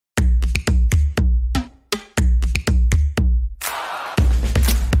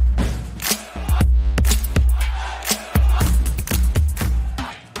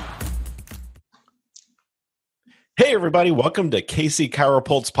everybody. Welcome to KC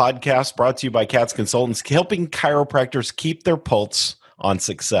ChiroPulse podcast, brought to you by CATS Consultants, helping chiropractors keep their pulse on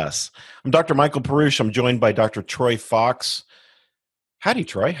success. I'm Dr. Michael Perush. I'm joined by Dr. Troy Fox. Howdy,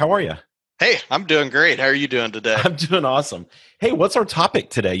 Troy. How are you? Hey, I'm doing great. How are you doing today? I'm doing awesome. Hey, what's our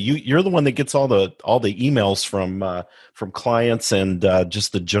topic today? You're the one that gets all the emails from clients and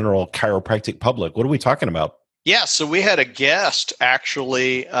just the general chiropractic public. What are we talking about? Yeah, so we had a guest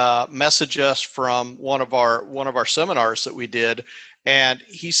actually message us from one of our seminars that we did, and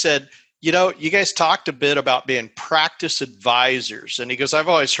he said, you know, you guys talked a bit about being practice advisors, and he goes, I've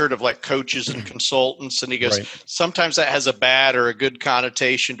always heard of like coaches and consultants, and he goes, right. Sometimes that has a bad or a good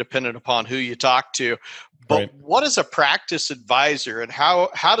connotation depending upon who you talk to. But right. What is a practice advisor, and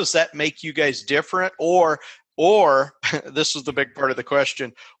how does that make you guys different? Or this is the big part of the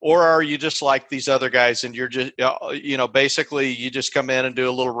question, or are you just like these other guys and you're just, basically you just come in and do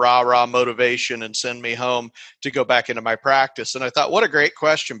a little rah-rah motivation and send me home to go back into my practice? And I thought, what a great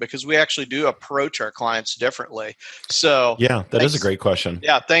question, because we actually do approach our clients differently. So yeah, that is a great question.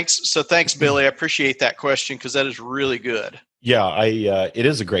 Yeah, thanks. So thanks, Billy. I appreciate that question because that is really good. Yeah, it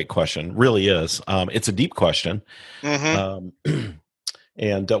is a great question. Really is. It's a deep question. Mm-hmm.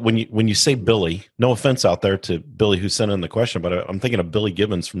 And when you say Billy, no offense out there to Billy who sent in the question, but I'm thinking of Billy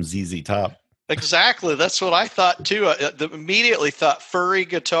Gibbons from ZZ Top. Exactly. That's what I thought too. I immediately thought furry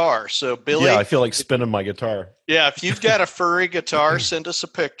guitar. So Billy. Yeah, I feel like spinning my guitar. Yeah, if you've got a furry guitar, send us a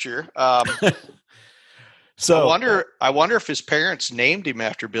picture. So I wonder if his parents named him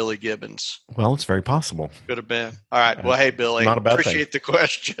after Billy Gibbons. Well, it's very possible. Could have been. All right. Well, hey, Billy. Not a bad appreciate thing. The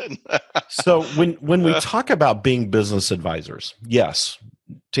question. So when we talk about being business advisors, yes,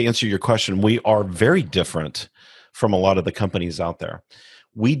 to answer your question, we are very different from a lot of the companies out there.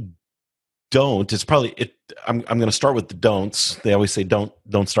 We don't. It's probably it. I'm going to start with the don'ts. They always say don't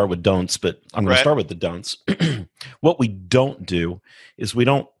start with don'ts, but I'm going to start with the don'ts. What we don't do is we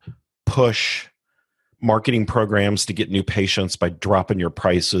don't push marketing programs to get new patients by dropping your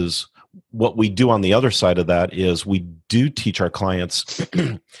prices. What we do on the other side of that is we do teach our clients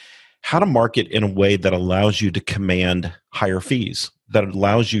how to market in a way that allows you to command higher fees, that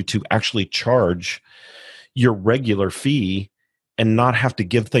allows you to actually charge your regular fee and not have to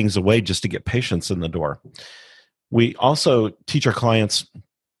give things away just to get patients in the door. We also teach our clients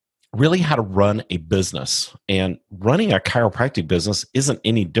really how to run a business, and running a chiropractic business isn't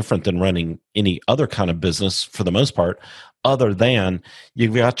any different than running any other kind of business for the most part, other than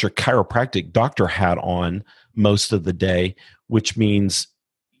you've got your chiropractic doctor hat on most of the day, which means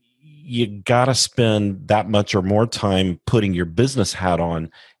you got to spend that much or more time putting your business hat on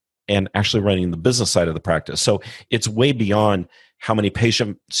and actually running the business side of the practice. So it's way beyond how many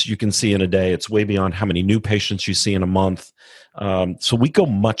patients you can see in a day. It's way beyond how many new patients you see in a month. So we go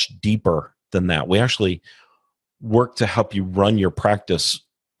much deeper than that. We actually work to help you run your practice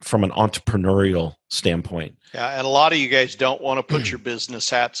from an entrepreneurial standpoint. Yeah, and a lot of you guys don't want to put your business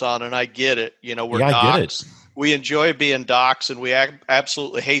hats on, and I get it. You know, we're docs. I get it. We enjoy being docs, and we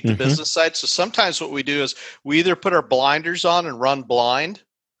absolutely hate the business side. So sometimes what we do is we either put our blinders on and run blind,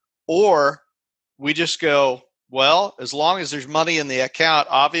 or we just go, well, as long as there's money in the account,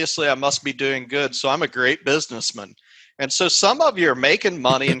 obviously I must be doing good. So I'm a great businessman. And so some of you are making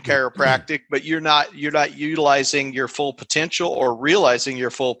money in chiropractic, but you're not utilizing your full potential or realizing your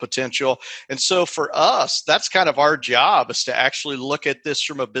full potential. And so for us, that's kind of our job, is to actually look at this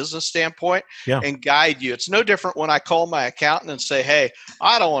from a business standpoint and guide you. It's no different when I call my accountant and say, hey,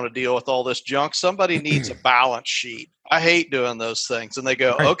 I don't want to deal with all this junk. Somebody needs a balance sheet. I hate doing those things. And they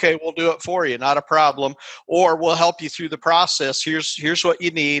go, okay, we'll do it for you. Not a problem. Or we'll help you through the process. Here's what you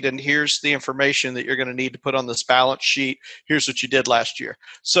need. And here's the information that you're going to need to put on this balance sheet. Here's what you did last year.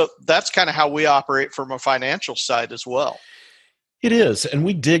 So that's kind of how we operate from a financial side as well. It is. And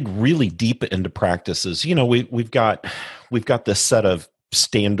we dig really deep into practices. You know, we've got this set of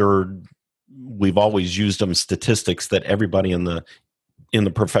standard, we've always used them, statistics that everybody in the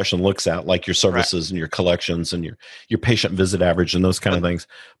profession looks at, like your services and your collections and your patient visit average and those kind of things.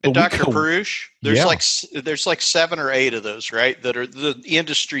 But Dr. Perush, there's like 7 or 8 of those, right, that are the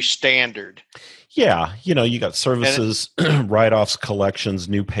industry standard. Yeah, you know, you got services, write-offs, collections,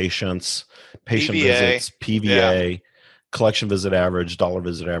 new patients, patient visits, PVA, collection visit average, dollar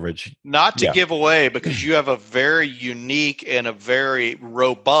visit average. Not to give away, because you have a very unique and a very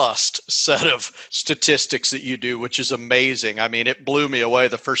robust set of statistics that you do, which is amazing. I mean, it blew me away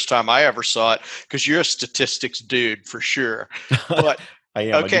the first time I ever saw it, because you're a statistics dude for sure. But I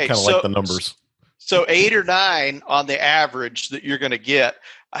am. Okay, I kind of like the numbers. So 8 or 9 on the average that you're going to get.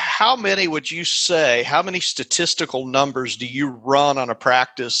 How many would you say, how many statistical numbers do you run on a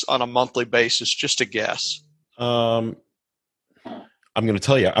practice on a monthly basis? Just a guess. Um, I'm going to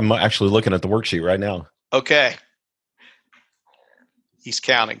tell you, I'm actually looking at the worksheet right now. Okay. He's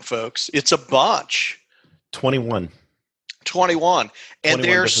counting, folks. It's a bunch. 21. 21. And 21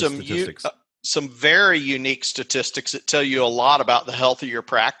 there's statistics. some very unique statistics that tell you a lot about the health of your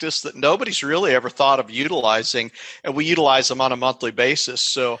practice that nobody's really ever thought of utilizing, and we utilize them on a monthly basis.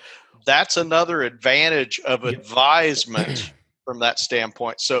 So that's another advantage of advisement from that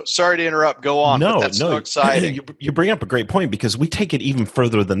standpoint. So sorry to interrupt. Go on. No, but that's so exciting. You bring up a great point, because we take it even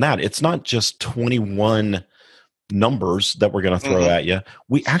further than that. It's not just 21 numbers that we're going to throw at you.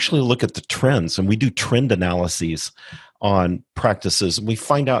 We actually look at the trends, and we do trend analyses on practices, and we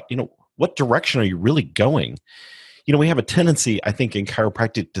find out, what direction are you really going? We have a tendency, I think, in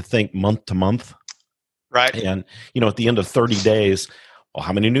chiropractic to think month to month. Right. And, at the end of 30 days, well,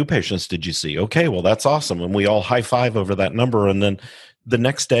 how many new patients did you see? Okay, well, that's awesome. And we all high five over that number. And then the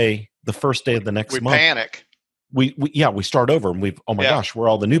next day, the first day of the next month, panic. We start over, and oh my gosh, where are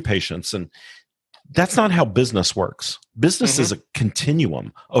all the new patients? And that's not how business works. Business is a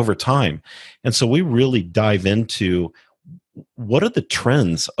continuum over time. And so we really dive into what are the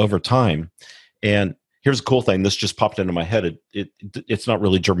trends over time. And here's a cool thing. This just popped into my head. It's not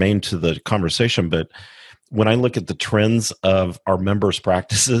really germane to the conversation, but when I look at the trends of our members'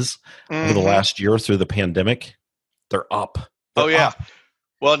 practices over the last year through the pandemic, they're up. They're up.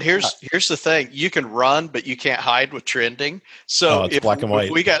 Well, and here's the thing. You can run, but you can't hide with trending. So it's black and white.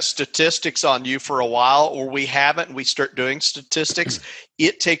 If we got statistics on you for a while, or we haven't, and we start doing statistics,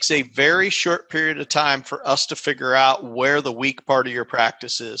 it takes a very short period of time for us to figure out where the weak part of your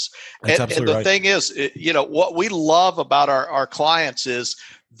practice is. And the thing is, what we love about our clients is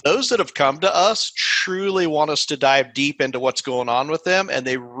those that have come to us truly want us to dive deep into what's going on with them, and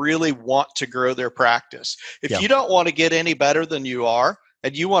they really want to grow their practice. If you don't want to get any better than you are,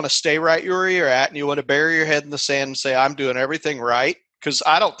 and you want to stay right where you're at, and you want to bury your head in the sand and say, I'm doing everything right, because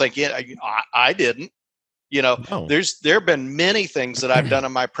I don't think I didn't. No. There have been many things that I've done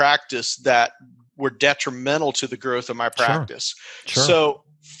in my practice that were detrimental to the growth of my practice. Sure. So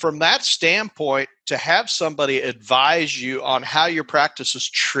from that standpoint, to have somebody advise you on how your practice is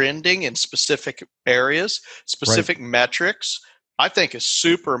trending in specific areas, specific metrics, I think is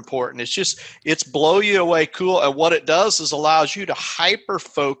super important. It's blow you away cool. And what it does is allows you to hyper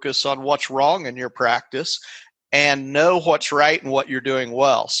focus on what's wrong in your practice and know what's right and what you're doing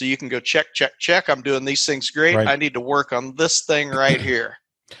well. So you can go check. I'm doing these things great. Right. I need to work on this thing right here.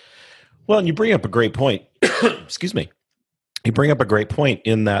 Well, and you bring up a great point. Excuse me. You bring up a great point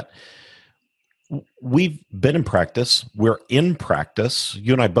in that we've been in practice. We're in practice.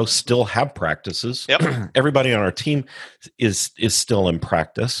 You and I both still have practices. Yep. Everybody on our team is still in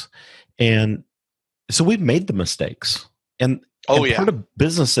practice. And so we've made the mistakes. And part of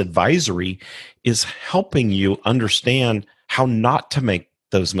business advisory is helping you understand how not to make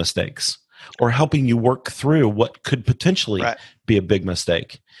those mistakes, or helping you work through what could potentially be a big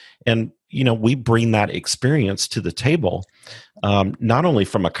mistake. And we bring that experience to the table, not only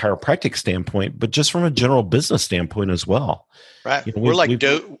from a chiropractic standpoint, but just from a general business standpoint as well. Right. We're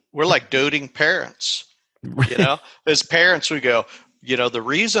like doting parents. As parents, we go, the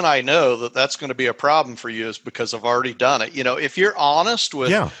reason I know that that's going to be a problem for you is because I've already done it. If you're honest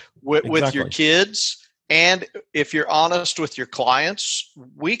with your kids, and if you're honest with your clients,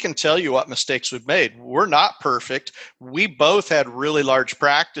 we can tell you what mistakes we've made. We're not perfect. We both had really large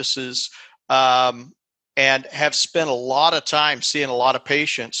practices and have spent a lot of time seeing a lot of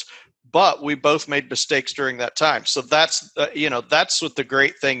patients, but we both made mistakes during that time. So that's what the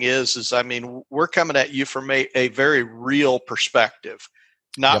great thing is we're coming at you from a very real perspective.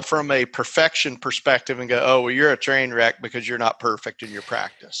 Not from a perfection perspective and go, oh, well, you're a train wreck because you're not perfect in your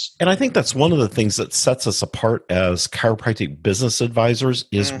practice. And I think that's one of the things that sets us apart as chiropractic business advisors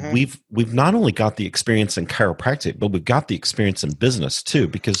is we've not only got the experience in chiropractic, but we've got the experience in business too,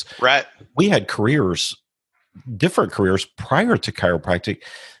 because we had different careers prior to chiropractic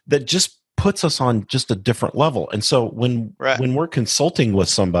that just puts us on just a different level. And so when we're consulting with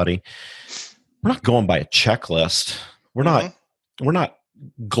somebody, we're not going by a checklist. We're not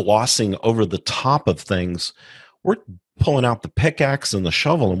glossing over the top of things. We're pulling out the pickaxe and the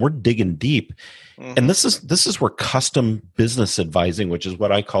shovel, and we're digging deep. And this is where custom business advising, which is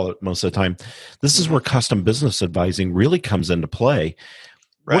what I call it most of the time, this is where custom business advising really comes into play.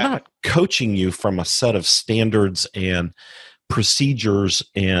 We're not coaching you from a set of standards and procedures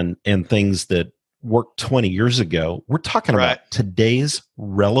and things that worked 20 years ago. We're talking about today's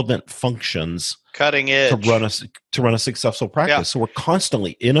relevant functions, cutting edge, to run a successful practice. Yeah. So we're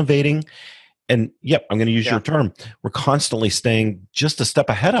constantly innovating, and I'm going to use your term. We're constantly staying just a step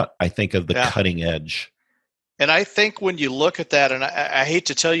ahead, I think, of the cutting edge. And I think when you look at that, and I hate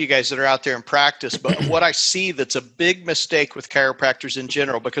to tell you guys that are out there in practice, but what I see that's a big mistake with chiropractors in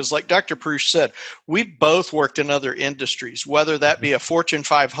general, because like Dr. Perush said, we've both worked in other industries, whether that be a Fortune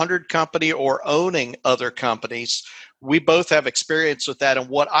 500 company or owning other companies. We both have experience with that. And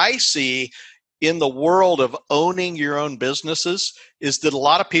what I see in the world of owning your own businesses is that a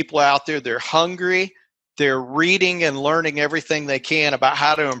lot of people out there, they're hungry. They're reading and learning everything they can about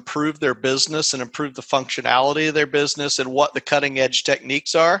how to improve their business and improve the functionality of their business and what the cutting edge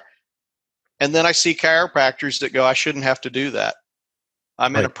techniques are. And then I see chiropractors that go, I shouldn't have to do that.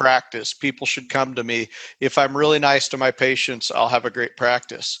 I'm in a practice. People should come to me. If I'm really nice to my patients, I'll have a great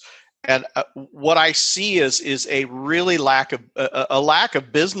practice. And what I see is a really lack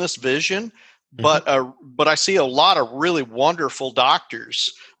of business vision. But I see a lot of really wonderful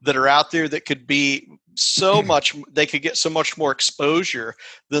doctors that are out there that could be so much, they could get so much more exposure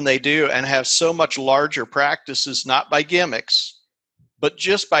than they do and have so much larger practices, not by gimmicks, but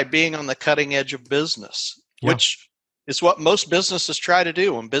just by being on the cutting edge of business, which is what most businesses try to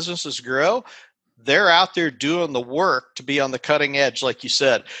do. When businesses grow, they're out there doing the work to be on the cutting edge, like you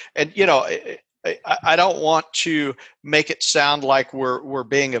said. And, you know, I don't want to make it sound like we're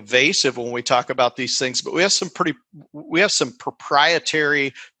being evasive when we talk about these things, but we have some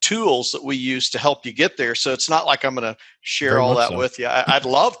proprietary tools that we use to help you get there. So it's not like I'm going to share all that with you. I'd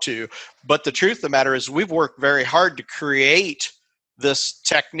love to, but the truth of the matter is we've worked very hard to create this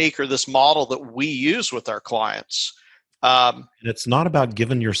technique or this model that we use with our clients. And it's not about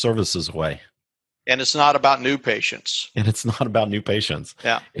giving your services away. And it's not about new patients.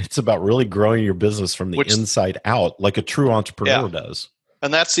 Yeah. It's about really growing your business from the inside out, like a true entrepreneur does.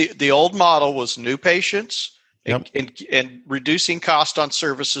 And that's the old model was new patients and reducing cost on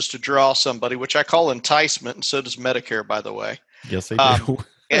services to draw somebody, which I call enticement. And so does Medicare, by the way. Yes, they do.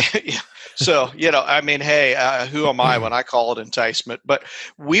 So, you know, I mean, hey, who am I when I call it enticement? But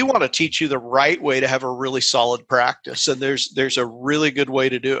we want to teach you the right way to have a really solid practice. And there's a really good way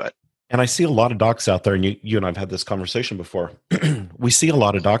to do it. And I see a lot of docs out there, and you and I've had this conversation before. We see a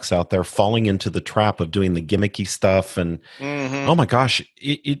lot of docs out there falling into the trap of doing the gimmicky stuff. And oh my gosh,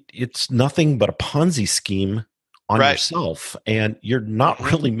 it's nothing but a Ponzi scheme on yourself. And you're not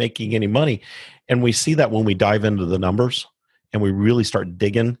really making any money. And we see that when we dive into the numbers and we really start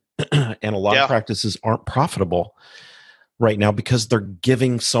digging. And a lot of practices aren't profitable right now because they're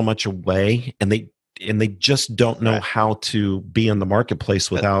giving so much away, and they just don't know how to be in the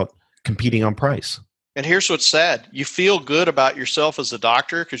marketplace without competing on price. And here's what's sad. You feel good about yourself as a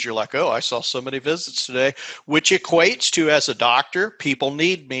doctor because you're like, oh, I saw so many visits today, which equates to, as a doctor, people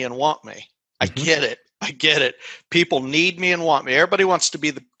need me and want me. I get it. People need me and want me. Everybody wants to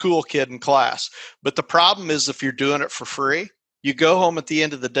be the cool kid in class. But the problem is if you're doing it for free, you go home at the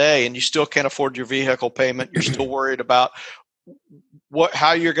end of the day and you still can't afford your vehicle payment. You're still worried about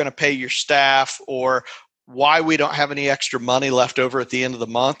how you're going to pay your staff or why we don't have any extra money left over at the end of the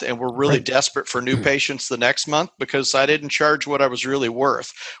month, and we're really desperate for new patients the next month because I didn't charge what I was really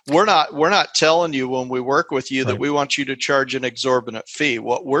worth. We're not telling you when we work with you that we want you to charge an exorbitant fee.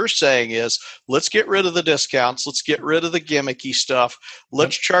 What we're saying is, let's get rid of the discounts. Let's get rid of the gimmicky stuff.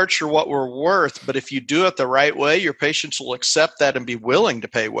 Let's charge for what we're worth. But if you do it the right way, your patients will accept that and be willing to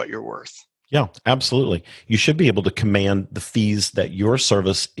pay what you're worth. Yeah, absolutely. You should be able to command the fees that your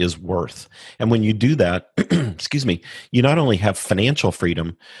service is worth. And when you do that, excuse me, you not only have financial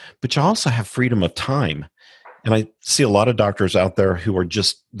freedom, but you also have freedom of time. And I see a lot of doctors out there who are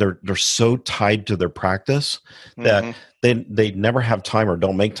just, they're so tied to their practice that they never have time or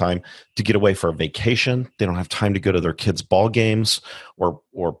don't make time to get away for a vacation. They don't have time to go to their kids' ball games or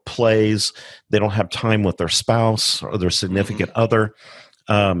plays. They don't have time with their spouse or their significant other.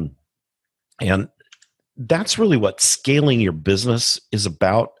 And that's really what scaling your business is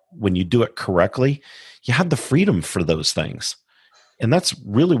about. When you do it correctly, you have the freedom for those things. And that's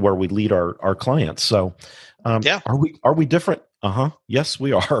really where we lead our clients. So are we different? Yes,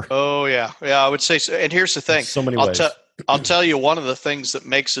 we are. Oh, yeah. Yeah, I would say so. And here's the thing. So many ways. I'll tell you one of the things that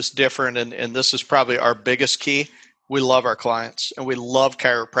makes us different, and this is probably our biggest key. We love our clients and we love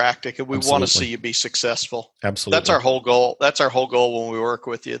chiropractic, and we want to see you be successful. Absolutely. That's our whole goal. That's our whole goal when we work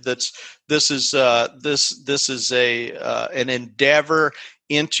with you. This is an endeavor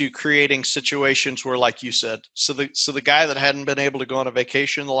into creating situations where, like you said, so the guy that hadn't been able to go on a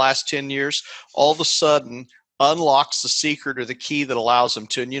vacation the last 10 years, all of a sudden unlocks the secret or the key that allows them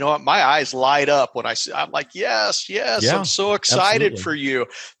to. And you know what? My eyes light up when I'm like, yes, I'm so excited for you.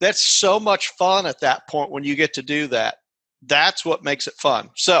 That's so much fun at that point when you get to do that. That's what makes it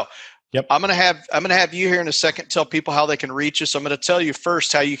fun. So Yep. I'm gonna have you here in a second tell people how they can reach us. I'm gonna tell you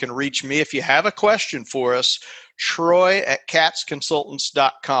first how you can reach me. If you have a question for us, Troy at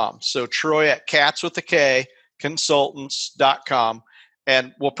katzconsultants.com. So Troy at Katz with a K consultants.com.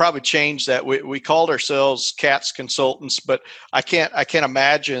 And we'll probably change that. We called ourselves Katz Consultants, but I can't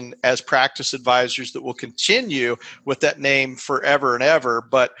imagine as practice advisors that we'll continue with that name forever and ever.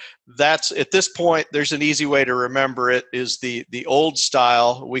 But that's, at this point, there's an easy way to remember it, is the old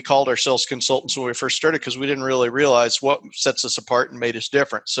style. We called ourselves consultants when we first started because we didn't really realize what sets us apart and made us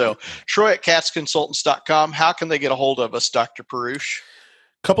different. So Troy at katzconsultants.com. How can they get a hold of us, Dr. Perush?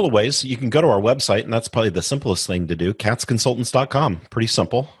 Couple of ways. You can go to our website, and that's probably the simplest thing to do, katzconsultants.com. Pretty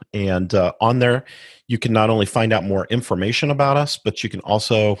simple. And on there, you can not only find out more information about us, but you can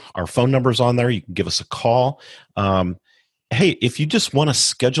also, our phone number's on there. You can give us a call. Hey, if you just want to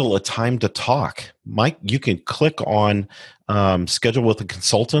schedule a time to talk, Mike, you can click on schedule with a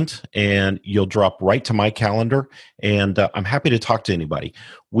consultant, and you'll drop right to my calendar. And I'm happy to talk to anybody.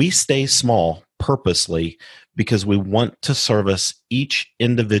 We stay small purposely because we want to service each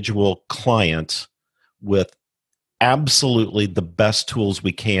individual client with absolutely the best tools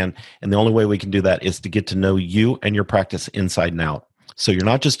we can. And the only way we can do that is to get to know you and your practice inside and out. So you're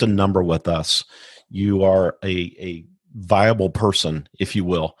not just a number with us. You are a viable person, if you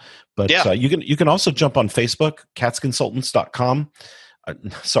will. But yeah. You can also jump on Facebook, katzconsultants.com.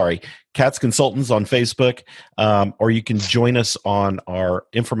 Katz Consultants on Facebook, or you can join us on our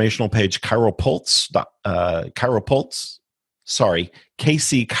informational page, KC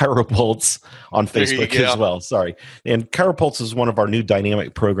Chiropulse on Facebook as well. Sorry. And Chiropulse is one of our new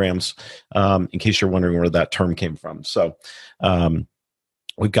dynamic programs, in case you're wondering where that term came from. So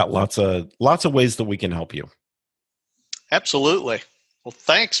we've got lots of ways that we can help you. Absolutely. Well,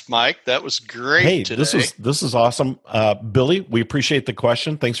 thanks, Mike. That was great. Hey, today. This is awesome. Billy, we appreciate the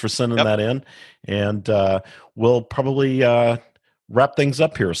question. Thanks for sending that in. And we'll probably wrap things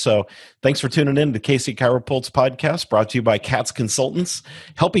up here. So thanks for tuning in to KC Chiropulse podcast, brought to you by Katz Consultants,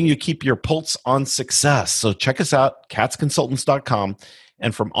 helping you keep your pulse on success. So check us out, katzconsultants.com.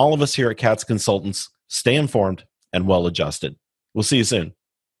 And from all of us here at Katz Consultants, stay informed and well adjusted. We'll see you soon.